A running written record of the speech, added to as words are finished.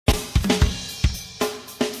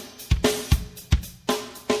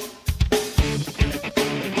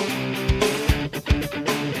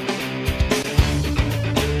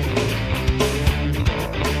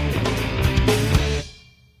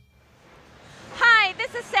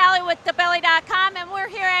with DaBelly.com, and we're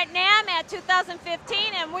here at NAMM at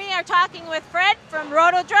 2015, and we are talking with Fred from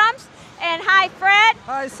RotoDrums. And hi, Fred.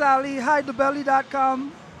 Hi, Sally. Hi,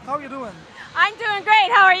 DaBelly.com. How are you doing? I'm doing great.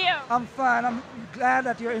 How are you? I'm fine. I'm glad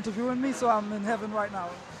that you're interviewing me, so I'm in heaven right now.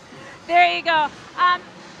 There you go.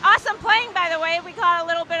 Awesome playing, by the way. We caught a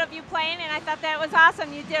little bit of you playing, and I thought that was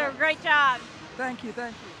awesome. You did a great job. Thank you.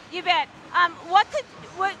 Thank you. You bet.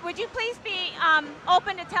 Would you please be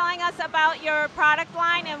open to telling us about your product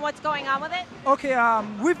line and what's going on with it? Okay.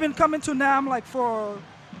 We've been coming to NAMM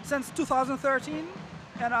since 2013,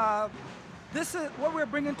 and this is what we're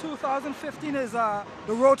bringing 2015 is the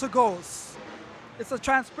Roto Ghost. It's a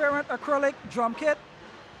transparent acrylic drum kit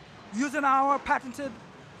using our patented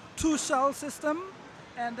two-shell system,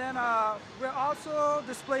 and then we're also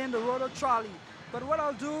displaying the Roto Trolley. But what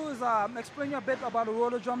I'll do is explain you a bit about the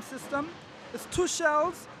RotoDrum system. It's two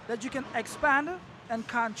shells that you can expand and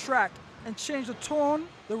contract and change the tone,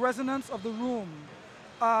 the resonance of the room.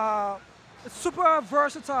 It's super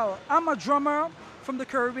versatile. I'm a drummer from the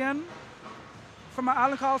Caribbean, from an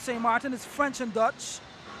island called St. Martin. It's French and Dutch,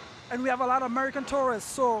 and we have a lot of American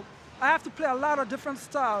tourists, so I have to play a lot of different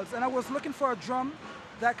styles, and I was looking for a drum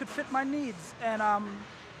that could fit my needs, and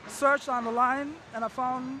searched on the line, and I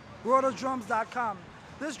found RotoDrums.com.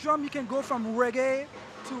 This drum, you can go from reggae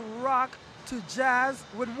to rock to jazz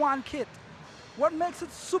with one kit. What makes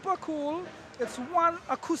it super cool, it's one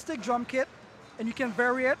acoustic drum kit, and you can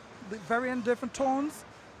vary in different tones,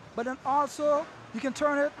 but then also you can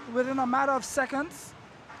turn it within a matter of seconds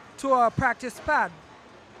to a practice pad.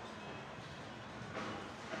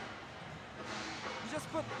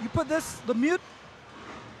 You put the mute,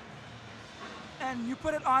 and you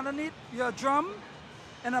put it underneath your drum.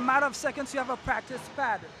 In a matter of seconds, you have a practice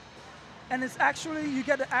pad. And it's actually, you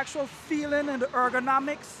get the actual feeling and the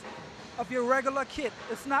ergonomics of your regular kit.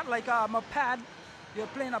 It's not like a pad, you're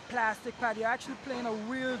playing a plastic pad, you're actually playing a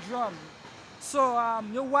real drum. So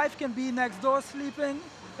your wife can be next door sleeping,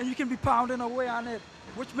 and you can be pounding away on it,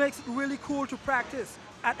 which makes it really cool to practice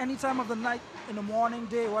at any time of the night, in the morning,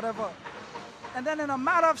 day, whatever. And then in a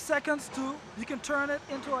matter of seconds too, you can turn it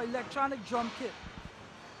into an electronic drum kit.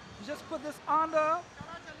 You just put this under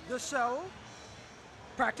the shell,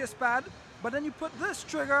 practice pad, but then you put this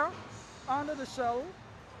trigger under the shell,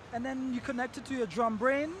 and then you connect it to your drum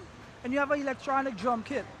brain, and you have an electronic drum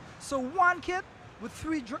kit. So one kit with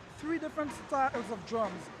three different styles of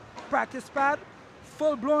drums: practice pad,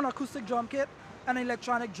 full-blown acoustic drum kit, and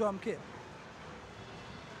electronic drum kit.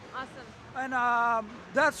 Awesome. And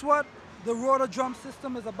that's what the RotoDrum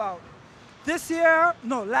system is about.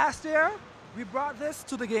 Last year, we brought this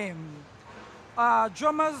to the game.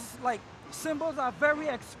 Drummers, cymbals are very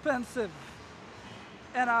expensive,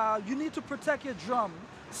 and you need to protect your drum.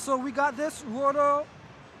 So we got this Roto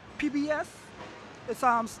PBS. It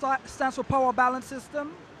stands for Power Balance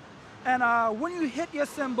System. And when you hit your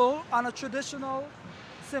cymbal on a traditional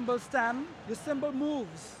cymbal stand, your cymbal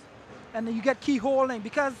moves, and then you get keyholing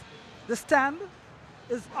because the stand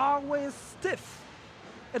is always stiff.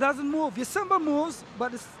 It doesn't move. Your cymbal moves,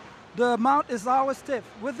 but the mount is always stiff.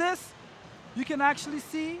 With this, you can actually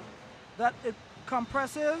see that it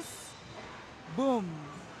compresses, boom,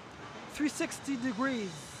 360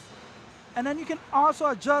 degrees. And then you can also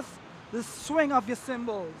adjust the swing of your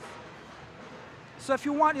cymbals. So if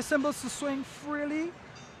you want your cymbals to swing freely,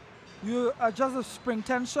 you adjust the spring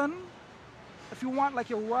tension. If you want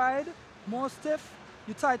your ride more stiff,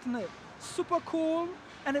 you tighten it. Super cool,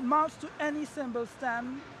 and it mounts to any cymbal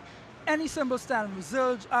stand. Any cymbal stand,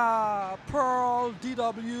 Zilch, Pearl,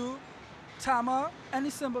 DW, Tama, any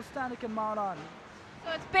cymbal stand it can mount on.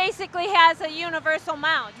 So it basically has a universal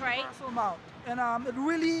mount, right? Universal mount. And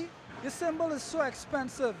your cymbal is so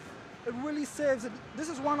expensive. It really saves it. This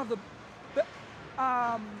is one of the,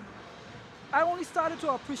 I only started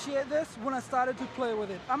to appreciate this when I started to play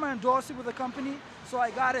with it. I'm an endorsee with the company, so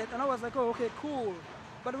I got it, and I was like, oh, okay, cool.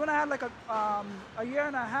 But when I had a year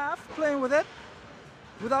and a half playing with it,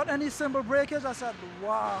 without any cymbal breakage, I said,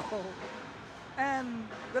 wow. And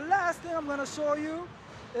the last thing I'm gonna show you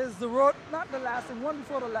is not the last thing, one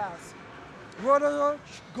before the last, Roto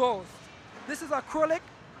Ghost. This is acrylic,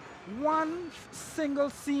 one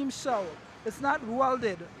single seam shell. It's not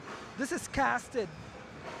welded. This is casted.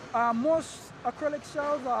 Most acrylic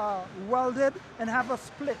shells are welded and have a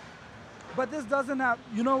split, but this doesn't have,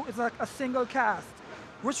 it's like a single cast,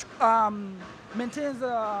 which maintains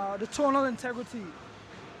the tonal integrity.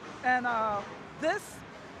 And this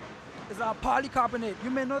is a polycarbonate. You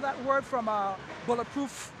may know that word from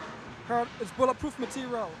bulletproof. It's bulletproof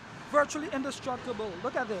material, virtually indestructible.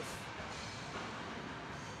 Look at this.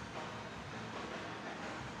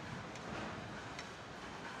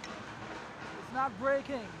 not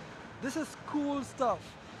breaking. This is cool stuff.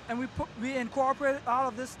 And we incorporated all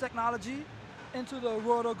of this technology into the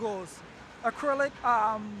Roto Ghost. Acrylic,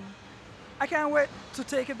 I can't wait to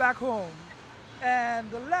take it back home. And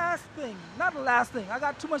the last thing, not the last thing, I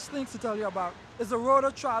got too much things to tell you about, is the Roto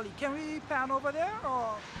Trolley. Can we pan over there?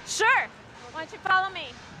 Or? Sure. Why don't you follow me?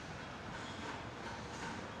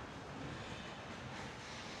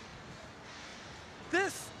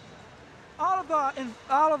 This, all of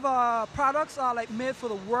the products are like made for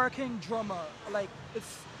the working drummer. Like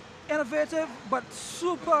it's innovative but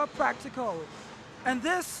super practical. And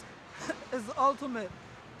this is the ultimate.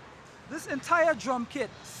 This entire drum kit,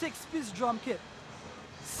 6-piece drum kit,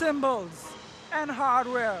 cymbals and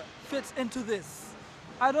hardware fits into this.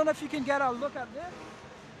 I don't know if you can get a look at this.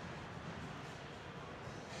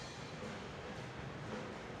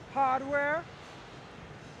 Hardware,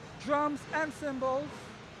 drums and cymbals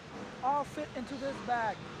all fit into this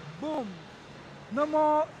bag. Boom. No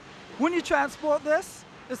more, when you transport this,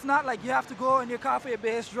 it's not like you have to go in your car for your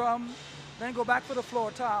bass drum, then go back for the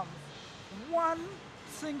floor toms. One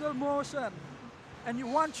single motion, and you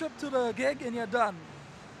one trip to the gig and you're done.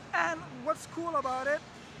 And what's cool about it,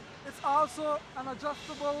 it's also an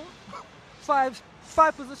adjustable, five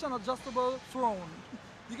position adjustable throne.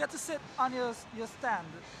 You get to sit on your stand.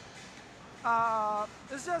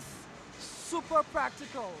 It's just super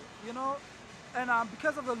practical, you know, and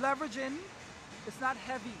because of the leveraging, it's not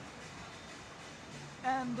heavy.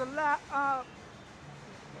 And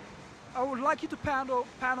I would like you to pan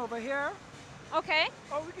over here. Okay.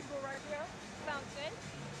 Or we can go right here. Sounds good.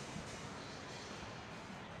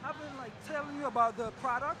 I've been like telling you about the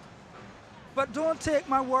product, but don't take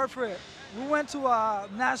my word for it. We went to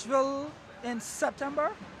Nashville in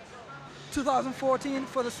September 2014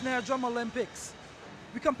 for the snare drum Olympics.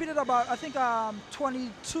 We competed about, I think,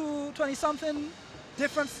 20-something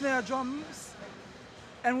different snare drums,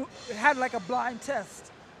 and it had like a blind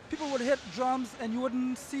test. People would hit drums and you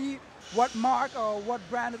wouldn't see what mark or what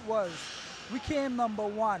brand it was. We came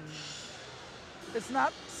 #1. It's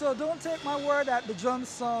not, so don't take my word that the drums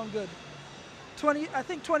sound good. I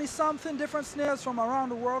think 20-something different snares from around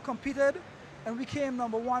the world competed, and we came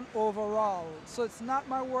 #1 overall. So it's not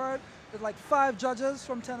my word. There's like 5 judges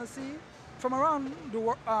from Tennessee, from around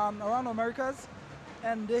around Americas,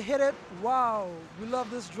 and they hit it. Wow, we love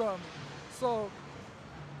this drum. So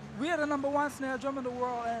we are the #1 snare drum in the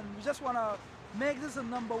world, and we just want to make this a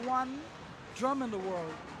 #1 drum in the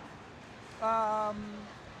world.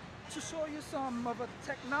 To show you some of the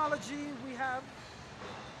technology we have,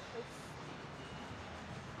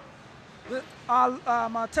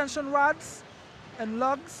 our tension rods and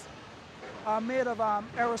lugs are made of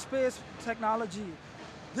aerospace technology.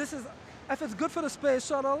 This is, if it's good for the space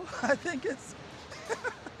shuttle, I think it's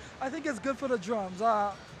good for the drums.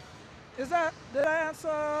 Did I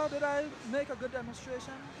make a good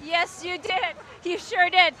demonstration? Yes, you did. You sure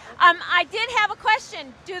did. I did have a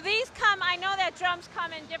question. Do these come, I know that drums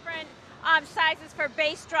come in different sizes for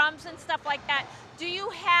bass drums and stuff like that. Do you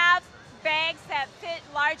have bags that fit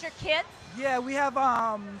larger kits? Yeah, we have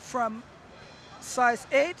from size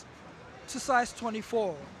 8 to size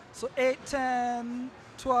 24. So 8, 10,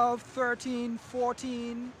 12, 13,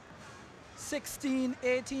 14, 16,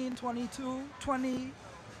 18, 22, 20,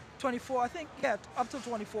 24, I think, yeah, up to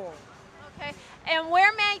 24. Okay, and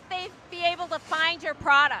where might they be able to find your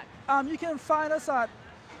product? You can find us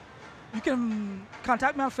you can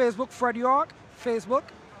contact me on Facebook, Fred York, Facebook,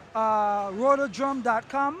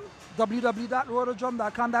 RotoDrum.com,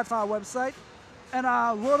 www.rotodrum.com, that's our website, and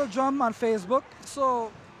RotoDrum on Facebook.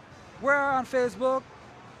 So we're on Facebook,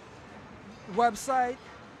 website,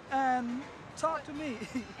 and talk to me.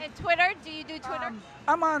 And Twitter? Do you do Twitter?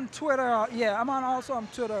 I'm on Twitter, yeah, also on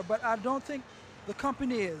Twitter, but I don't think the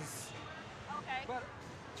company is. Okay. But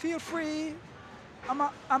feel free,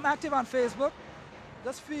 I'm active on Facebook.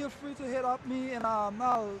 Just feel free to hit up me, and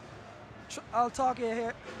I'll talk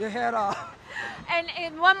your head off.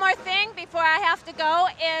 And one more thing before I have to go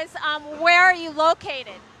is where are you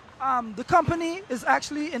located? The company is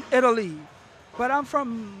actually in Italy, but I'm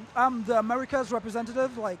the Americas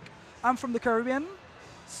representative. Like, I'm from the Caribbean,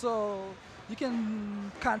 so you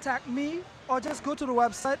can contact me or just go to the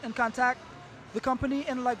website and contact the company,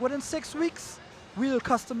 and like within 6 weeks, we'll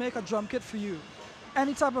custom make a drum kit for you.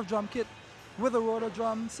 Any type of drum kit with a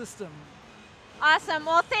RotoDrum system. Awesome.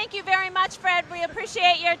 Well, thank you very much, Fred. We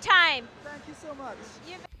appreciate your time. Thank you so much.